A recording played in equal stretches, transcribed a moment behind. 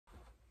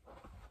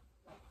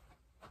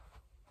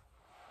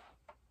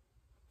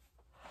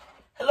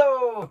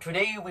So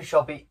today we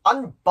shall be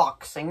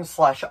unboxing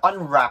slash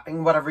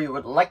unwrapping, whatever you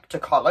would like to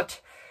call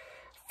it,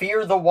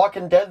 Fear the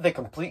Walking Dead, the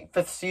complete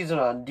 5th season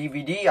on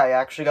DVD. I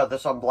actually got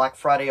this on Black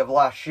Friday of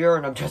last year,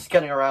 and I'm just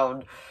getting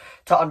around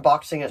to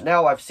unboxing it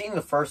now. I've seen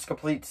the first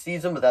complete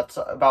season, but that's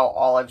about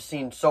all I've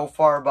seen so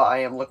far, but I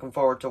am looking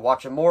forward to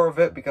watching more of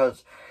it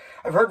because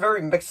I've heard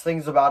very mixed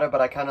things about it, but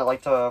I kind of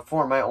like to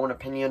form my own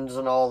opinions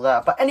and all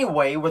that. But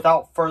anyway,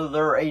 without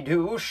further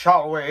ado,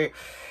 shall we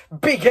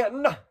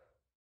begin?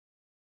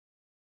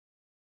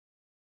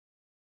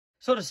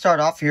 So to start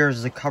off,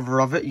 here's the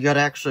cover of it. You got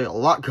actually a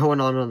lot going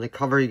on the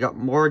cover. You got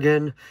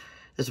Morgan.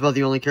 That's about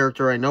the only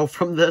character I know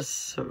from this.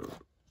 So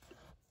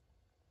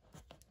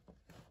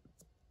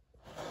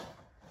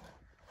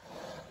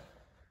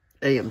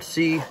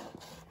AMC.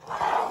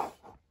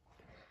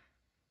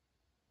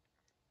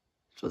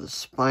 So the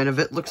spine of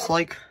it looks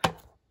like.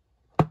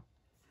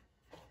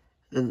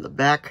 Then the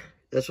back.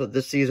 That's what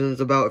this season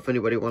is about. If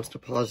anybody wants to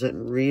pause it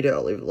and read it,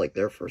 I'll leave it like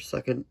there for a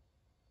second.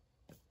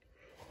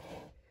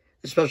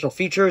 The special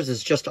features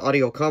is just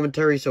audio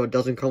commentary, so it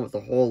doesn't come with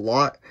a whole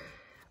lot.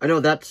 I know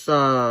that's,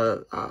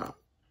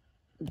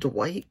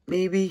 Dwight,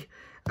 maybe?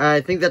 I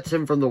think that's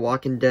him from The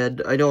Walking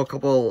Dead. I know a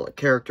couple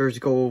characters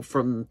go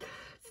from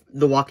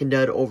The Walking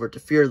Dead over to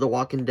Fear the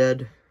Walking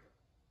Dead.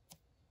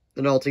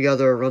 And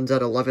altogether, it runs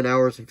at 11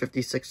 hours and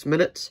 56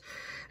 minutes.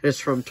 And it's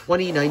from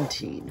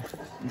 2019,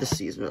 this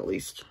season at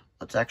least.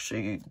 Let's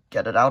actually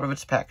get it out of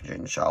its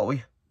packaging, shall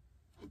we?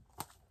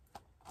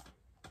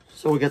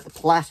 So we get the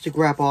plastic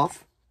wrap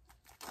off.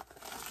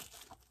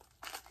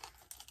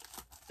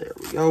 There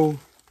we go.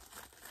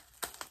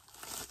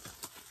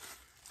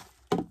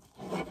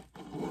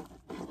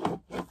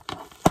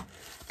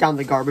 Down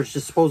the garbage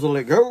disposal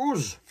it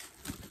goes.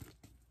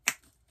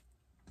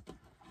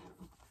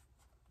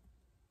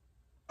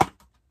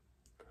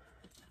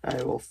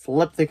 I will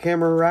flip the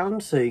camera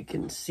around so you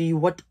can see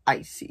what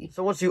I see.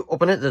 So once you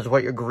open it, this is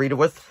what you're greeted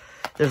with.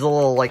 There's a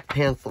little, like,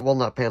 pamphlet, well,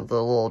 not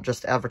pamphlet, a little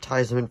just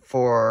advertisement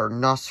for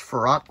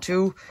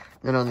Nosferatu.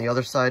 And on the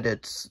other side,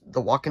 it's The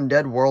Walking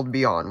Dead World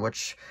Beyond,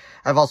 which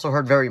I've also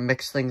heard very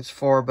mixed things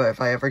for, but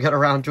if I ever get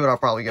around to it, I'll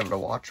probably give it a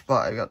watch.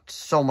 But I got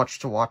so much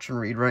to watch and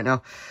read right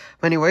now.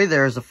 But anyway,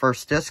 there's the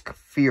first disc,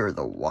 Fear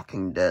the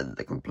Walking Dead,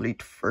 the complete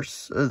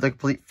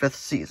 5th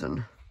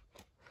season.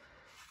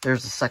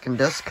 There's the second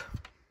disc.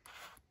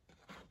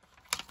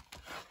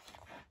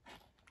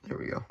 There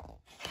we go.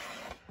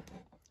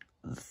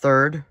 The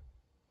third.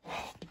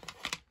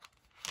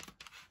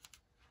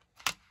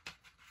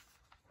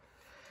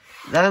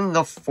 Then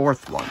the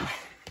fourth one.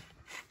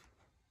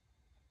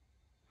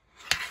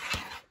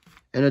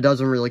 And it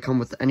doesn't really come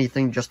with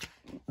anything, just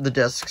the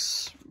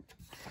discs.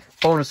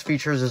 Bonus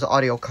features is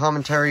audio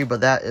commentary, but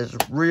that is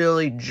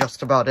really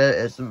just about it.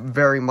 It's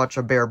very much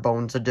a bare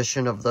bones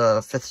edition of the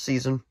 5th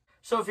season.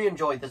 So if you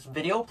enjoyed this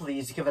video,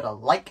 please give it a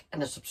like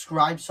and a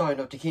subscribe so I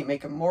know to keep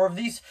making more of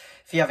these.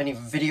 If you have any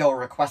video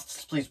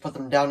requests, please put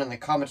them down in the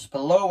comments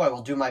below. I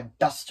will do my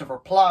best to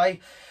reply.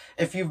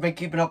 If you've been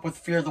keeping up with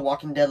Fear the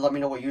Walking Dead, let me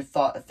know what you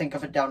think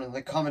of it down in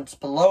the comments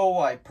below.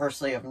 I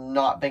personally have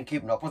not been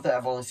keeping up with it.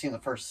 I've only seen the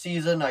first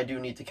season. I do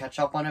need to catch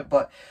up on it,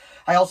 but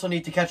I also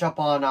need to catch up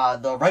on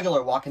the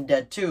regular Walking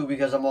Dead too,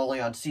 because I'm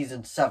only on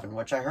season 7,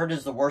 which I heard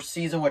is the worst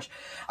season, which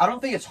I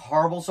don't think it's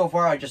horrible so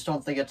far. I just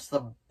don't think it's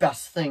the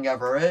best thing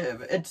ever.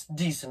 It's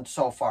decent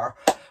so far.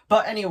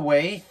 But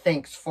anyway,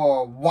 thanks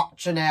for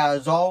watching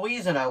as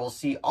always, and I will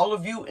see all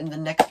of you in the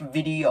next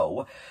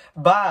video.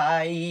 Bye!